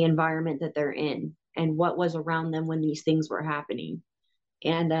and the environment that they're in and what was around them when these things were happening.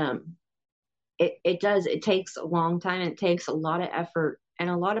 And it takes a long time. It takes a lot of effort and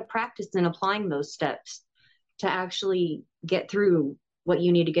a lot of practice in applying those steps to actually get through what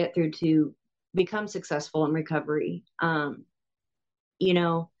you need to get through to become successful in recovery. You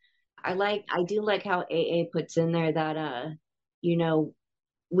know, I do like how AA puts in there that you know,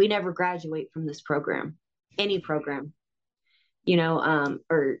 we never graduate from this program, any program,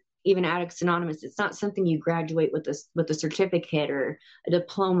 or even Addicts Anonymous. It's not something you graduate with a certificate or a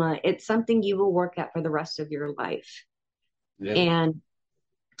diploma. It's something you will work at for the rest of your life. Yep. And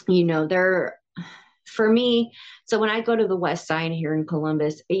there for me, so when I go to the West Side here in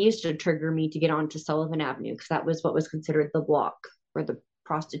Columbus, it used to trigger me to get onto Sullivan Avenue because that was what was considered the block or the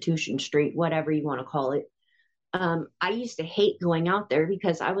prostitution street, whatever you want to call it. I used to hate going out there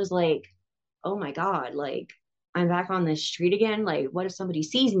because I was like, oh my God, like I'm back on this street again. Like, what if somebody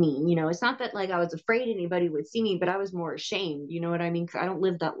sees me? It's not that like I was afraid anybody would see me, but I was more ashamed. You know what I mean? Because I don't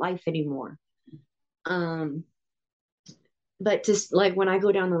live that life anymore. Um, but just like when I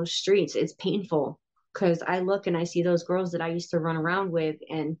go down those streets, it's painful because I look and I see those girls that I used to run around with,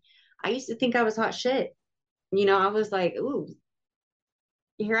 and I used to think I was hot shit. I was like, ooh,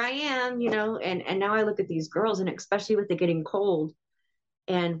 here I am, and now I look at these girls, and especially with it getting cold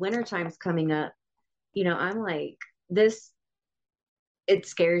and wintertime's coming up, I'm like, this, it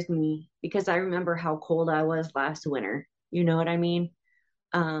scares me because I remember how cold I was last winter. You know what I mean?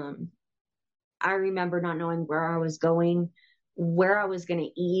 Um, I remember not knowing where I was going, where I was going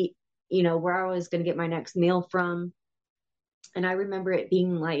to eat, where I was going to get my next meal from. And I remember it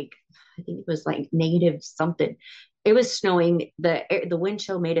being like, I think it was like negative something. It was snowing. The wind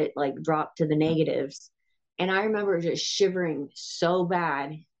chill made it like drop to the negatives. And I remember just shivering so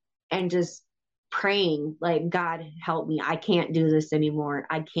bad and just praying like, God help me. I can't do this anymore.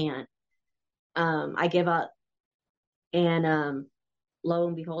 I can't. I give up. And lo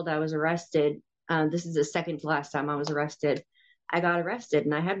and behold, I was arrested. This is the second to last time I was arrested I got arrested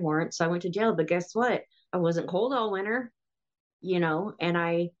and I had warrants, so I went to jail. But guess what? I wasn't cold all winter, and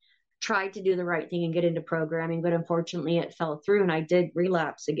I tried to do the right thing and get into programming, but unfortunately it fell through and I did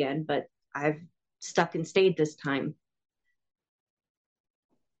relapse again, but I've stuck and stayed this time.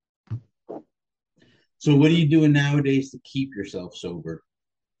 So what are you doing nowadays to keep yourself sober?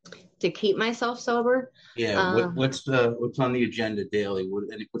 To keep myself sober, Yeah, um, what's on the agenda daily? What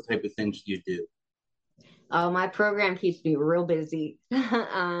type of things do you do? my program keeps me real busy.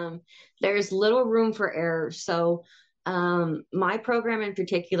 There's little room for error. So, my program in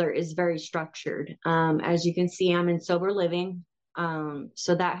particular is very structured. As you can see, I'm in sober living.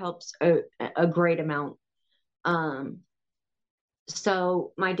 So that helps a great amount. Um,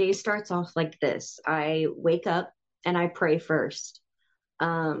 so my day starts off like this. I wake up and I pray first.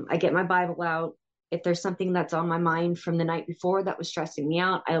 I get my Bible out. If there's something that's on my mind from the night before that was stressing me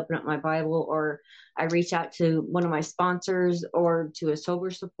out, I open up my Bible or I reach out to one of my sponsors or to a sober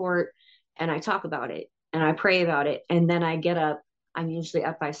support and I talk about it and I pray about it. And then I get up. I'm usually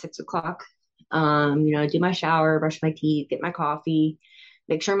up by 6 o'clock. Do my shower, brush my teeth, get my coffee,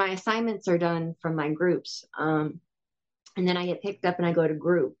 make sure my assignments are done from my groups. And then I get picked up and I go to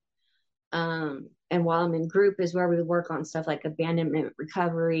group. And while I'm in group is where we work on stuff like abandonment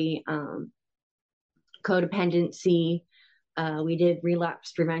recovery, codependency. We did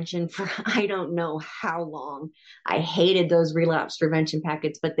relapse prevention for I don't know how long. I hated those relapse prevention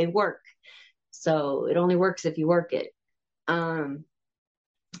packets, but they work. So it only works if you work it. Um,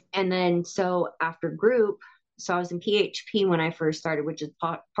 and then so after group, so I was in PHP when I first started, which is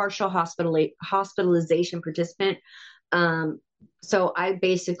partial hospitalization participant. Um, so I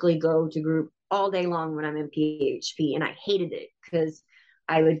basically go to group all day long when I'm in PHP, and I hated it because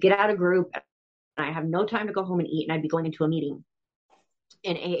I would get out of group and I have no time to go home and eat, and I'd be going into a meeting,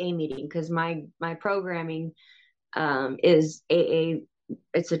 an AA meeting, because my programming is AA.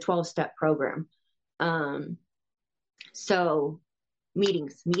 It's a 12-step program. Um, so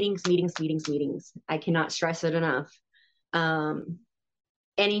meetings. I cannot stress it enough. Um,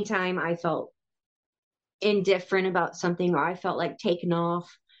 Anytime I felt indifferent about something or I felt like taken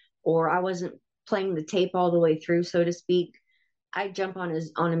off or I wasn't playing the tape all the way through, so to speak, I jump on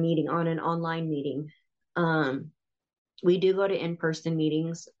a meeting, on an online meeting. Um, we do go to in-person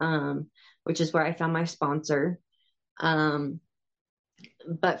meetings, which is where I found my sponsor. Um,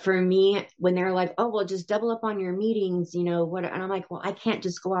 but for me, when they're like, "Oh, well, just double up on your meetings," what? And I'm like, "Well, I can't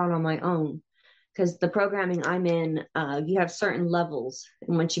just go out on my own." Because the programming I'm in, you have certain levels.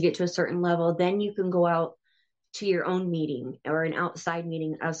 And once you get to a certain level, then you can go out to your own meeting or an outside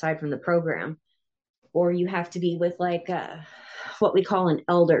meeting outside from the program. Or you have to be with like what we call an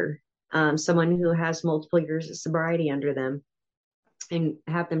elder, someone who has multiple years of sobriety under them and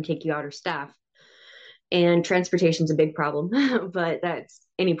have them take you out or staff. And transportation's a big problem, but that's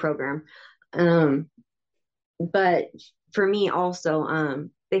any program. Um, but for me also,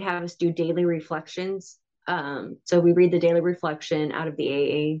 they have us do daily reflections. So we read the daily reflection out of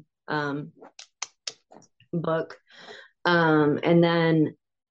the AA book. And then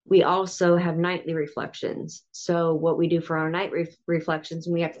we also have nightly reflections. So what we do for our night reflections,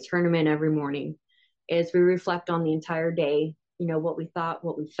 and we have to turn them in every morning, is we reflect on the entire day, what we thought,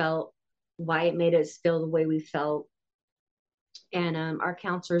 what we felt, why it made us feel the way we felt. And our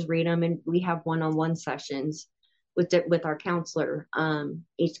counselors read them, and we have one-on-one sessions with our counselor.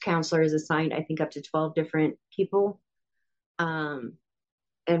 Each counselor is assigned, I think, up to 12 different people. Um,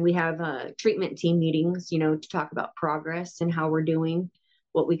 and we have treatment team meetings, to talk about progress and how we're doing,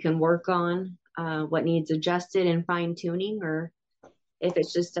 what we can work on, what needs adjusted and fine tuning, or if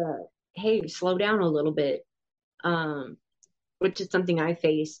it's just hey, slow down a little bit, um, which is something I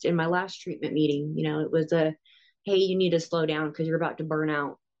faced in my last treatment meeting. It was hey, you need to slow down because you're about to burn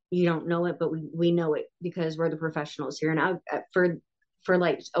out. You don't know it, but we know it because we're the professionals here. And for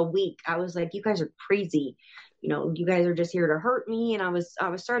like a week, I was like, you guys are crazy. You guys are just here to hurt me. And I was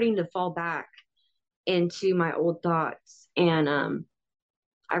starting to fall back into my old thoughts. And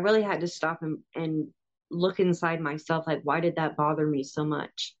I really had to stop and look inside myself, like, why did that bother me so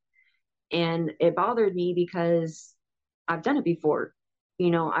much? And it bothered me because I've done it before.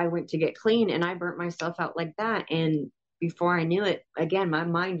 I went to get clean and I burnt myself out like that. And before I knew it, again, my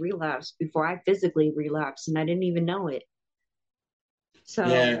mind relapsed before I physically relapsed and I didn't even know it. So,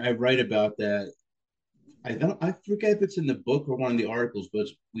 Yeah, I write about that. I forget if it's in the book or one of the articles, but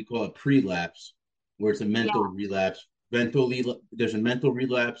we call it prelapse, where it's a mental yeah, relapse. There's a mental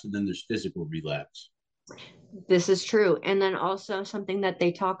relapse and then there's physical relapse. this is true. And then also something that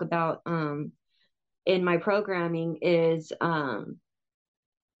they talk about in my programming is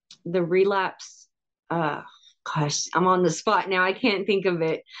the relapse. Gosh, I'm on the spot now. I can't think of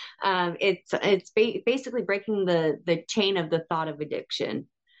it. It's basically breaking the chain of the thought of addiction.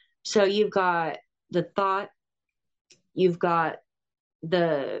 So you've got the thought, you've got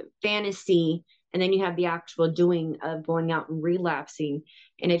the fantasy, and then you have the actual doing of going out and relapsing.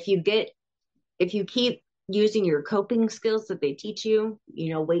 And if you keep using your coping skills that they teach you,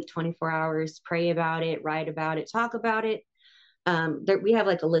 wait 24 hours, pray about it, write about it, talk about it. We have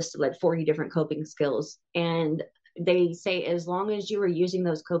like a list of like 40 different coping skills. And they say as long as you are using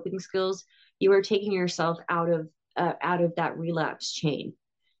those coping skills, you are taking yourself out of that relapse chain,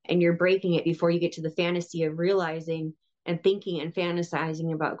 and you're breaking it before you get to the fantasy of realizing and thinking and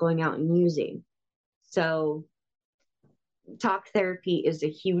fantasizing about going out and using. So talk therapy is a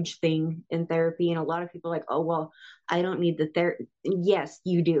huge thing in therapy, and a lot of people are like, oh well, I don't need the therapy. Yes,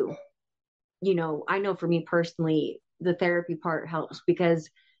 you do. I know for me personally, the therapy part helps because,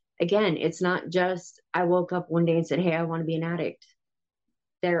 again, it's not just I woke up one day and said, hey, I want to be an addict.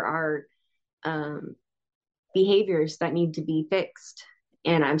 There are um, behaviors that need to be fixed,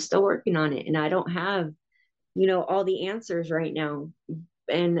 and I'm still working on it. And I don't have, all the answers right now.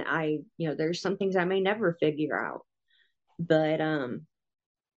 And there's some things I may never figure out, but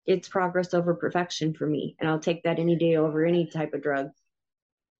it's progress over perfection for me. And I'll take that any day over any type of drug.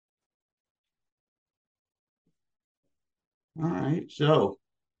 All right. So,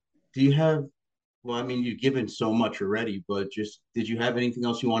 do you have, well, I mean, you've given so much already, but just did you have anything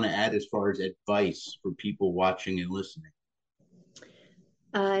else you want to add as far as advice for people watching and listening?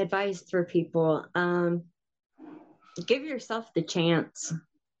 Advice for people. Give yourself the chance.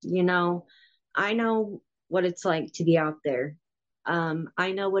 You know, I know what it's like to be out there.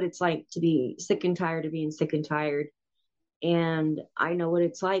 I know what it's like to be sick and tired of being sick and tired. And I know what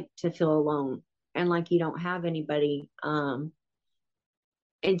it's like to feel alone and like you don't have anybody. And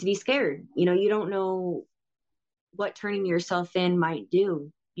to be scared. You don't know what turning yourself in might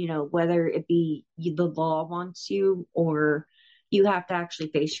do, whether it be the law wants you or you have to actually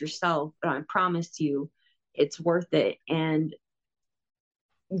face yourself. But I promise you, it's worth it. And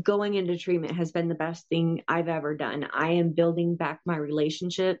going into treatment has been the best thing I've ever done. I am building back my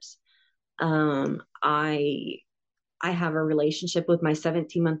relationships. I have a relationship with my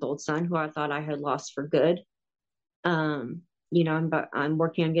 17-month-old son who I thought I had lost for good. Um, I'm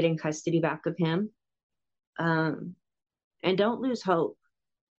working on getting custody back of him. Um, and don't lose hope.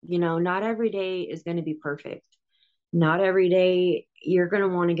 Not every day is going to be perfect. Not every day you're going to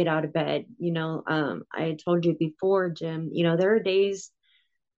want to get out of bed. I told you before, Jim, there are days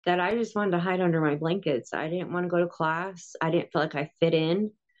that I just wanted to hide under my blankets. I didn't want to go to class. I didn't feel like I fit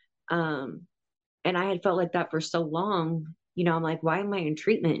in. Um, and I had felt like that for so long. I'm like, why am I in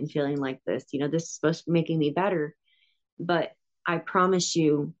treatment and feeling like this? This is supposed to be making me better. But I promise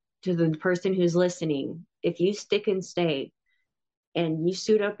you, to the person who's listening, if you stick and stay and you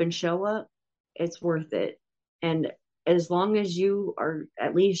suit up and show up, it's worth it. And as long as you are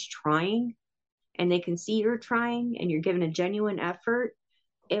at least trying and they can see you're trying and you're giving a genuine effort,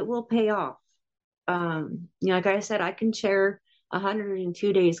 it will pay off. Like I said, I can share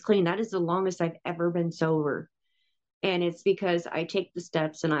 102 days clean. That is the longest I've ever been sober. And it's because I take the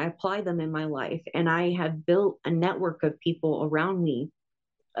steps and I apply them in my life. And I have built a network of people around me.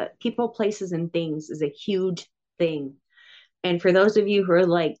 People, places, and things is a huge thing. And for those of you who are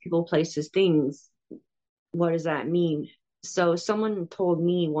like people, places, things, what does that mean? So someone told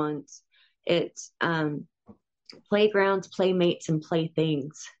me once it's playgrounds, playmates, and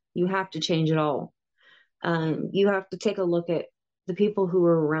playthings. You have to change it all. You have to take a look at the people who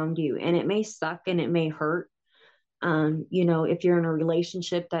are around you, and it may suck and it may hurt. If you're in a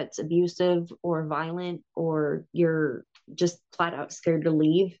relationship that's abusive or violent, or you're just flat out scared to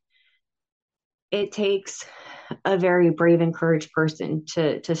leave, it takes a very brave and courage person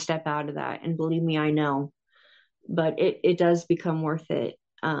to step out of that. And believe me, I know, but it does become worth it.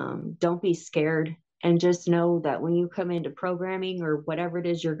 Don't be scared, and just know that when you come into programming or whatever it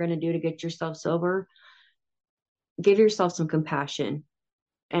is you're going to do to get yourself sober, give yourself some compassion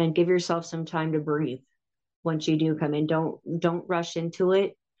and give yourself some time to breathe. Once you do come in, don't rush into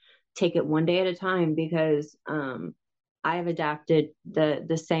it. Take it one day at a time, because I've adapted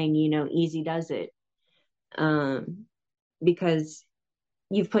the saying, easy does it. um, because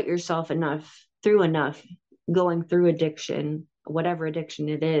you've put yourself enough going through addiction, whatever addiction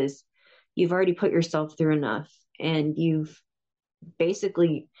it is. You've already put yourself through enough, and you've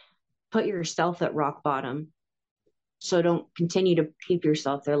basically put yourself at rock bottom. So don't continue to keep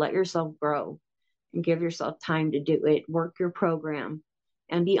yourself there. Let yourself grow and give yourself time to do it. Work your program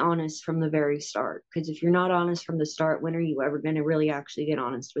and be honest from the very start. Because if you're not honest from the start, when are you ever going to really actually get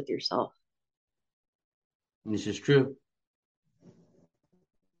honest with yourself? This is true.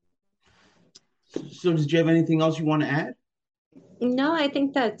 So, did you have anything else you want to add? No, I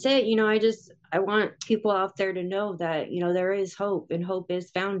think that's it. I want people out there to know that, there is hope and hope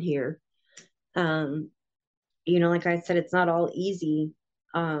is found here. Um, like I said, it's not all easy.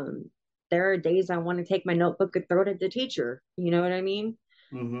 Um, there are days I want to take my notebook and throw it at the teacher. You know what I mean?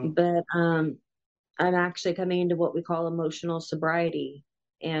 Mm-hmm. But I'm actually coming into what we call emotional sobriety.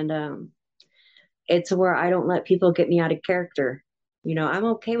 And it's where I don't let people get me out of character. I'm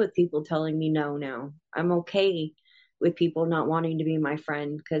okay with people telling me no now. I'm okay with people not wanting to be my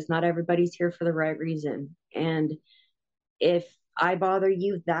friend because not everybody's here for the right reason. And if I bother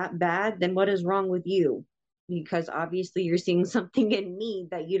you that bad, then what is wrong with you? Because obviously you're seeing something in me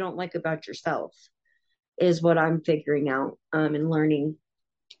that you don't like about yourself, is what I'm figuring out and learning.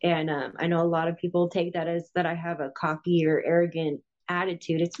 And I know a lot of people take that as that I have a cocky or arrogant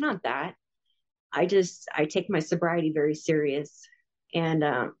attitude. It's not that. I take my sobriety very serious, and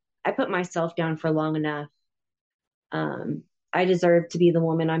I put myself down for long enough. Um, I deserve to be the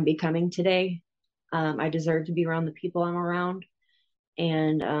woman I'm becoming today. I deserve to be around the people I'm around,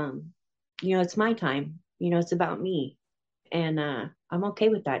 and it's my time. It's about me, and I'm okay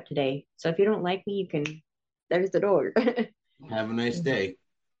with that today. So if you don't like me, you can. There's the door. Have a nice day.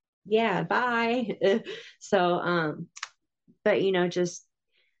 Yeah, bye. So, but just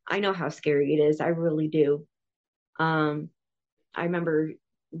I know how scary it is. I really do. Um, I remember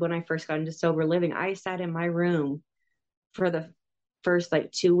when I first got into sober living, I sat in my room for the first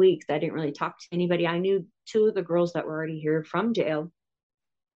like 2 weeks. I didn't really talk to anybody. I knew two of the girls that were already here from jail,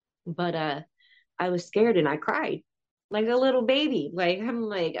 but I was scared and I cried like a little baby. Like I'm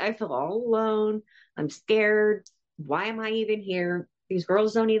like, I feel all alone. I'm scared. Why am I even here? These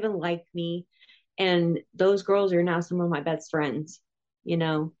girls don't even like me. And those girls are now some of my best friends, you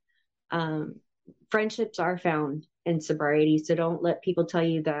know. Um, Friendships are found in sobriety. So don't let people tell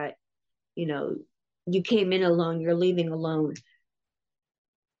you that, you know, you came in alone, you're leaving alone.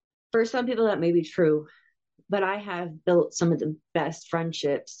 For some people, that may be true, but I have built some of the best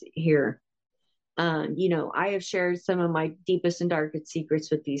friendships here. I have shared some of my deepest and darkest secrets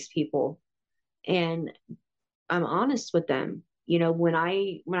with these people, and I'm honest with them. When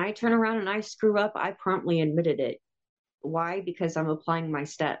I turn around and I screw up, I promptly admitted it. Why? Because I'm applying my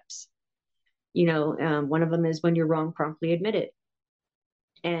steps. One of them is when you're wrong, promptly admit it.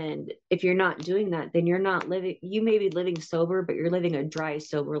 And if you're not doing that, then you're not living, you may be living sober, but you're living a dry,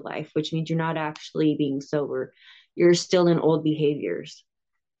 sober life, which means you're not actually being sober. You're still in old behaviors.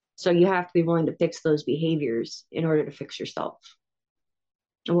 So you have to be willing to fix those behaviors in order to fix yourself.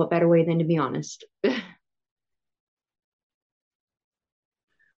 And what better way than to be honest?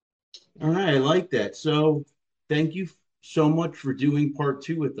 All right, I like that. So, thank you so much for doing part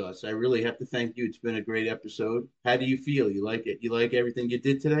two with us. I really have to thank you. It's been a great episode. How do you feel? You like it? You like everything you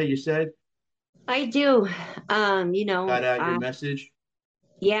did today? You said I do. got out your message.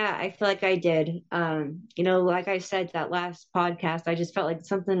 Yeah, I feel like I did. Like I said, that last podcast, I just felt like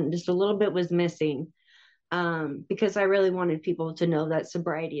something just a little bit was missing. Because I really wanted people to know that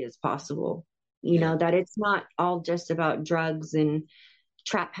sobriety is possible. Yeah. That it's not all just about drugs and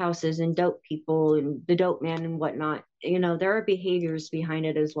trap houses and dope people and the dope man and whatnot. There are behaviors behind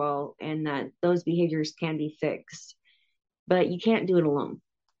it as well, and that those behaviors can be fixed, but you can't do it alone.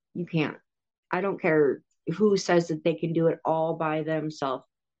 You can't. I don't care who says that they can do it all by themselves.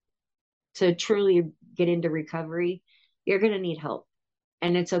 To truly get into recovery, you're going to need help,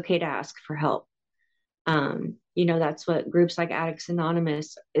 and it's okay to ask for help. That's what groups like Addicts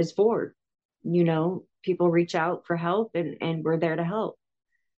Anonymous is for. People reach out for help, and we're there to help.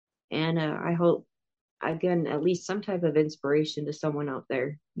 And I hope, again, at least some type of inspiration to someone out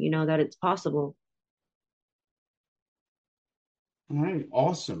there, that it's possible. All right.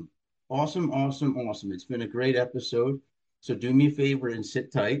 Awesome. Awesome. Awesome. Awesome. It's been a great episode. So, do me a favor and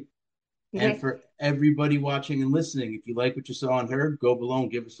sit tight. And Okay. for everybody watching and listening, if you like what you saw and heard, go below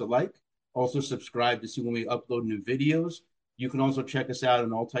and give us a like. Also, subscribe to see when we upload new videos. You can also check us out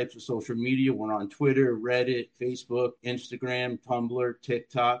on all types of social media. We're on Twitter, Reddit, Facebook, Instagram, Tumblr,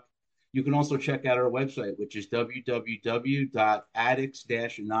 TikTok. You can also check out our website, which is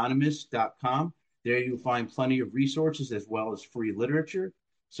www.addicts-anonymous.com. There you'll find plenty of resources as well as free literature.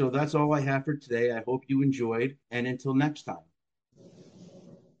 So that's all I have for today. I hope you enjoyed, and until next time.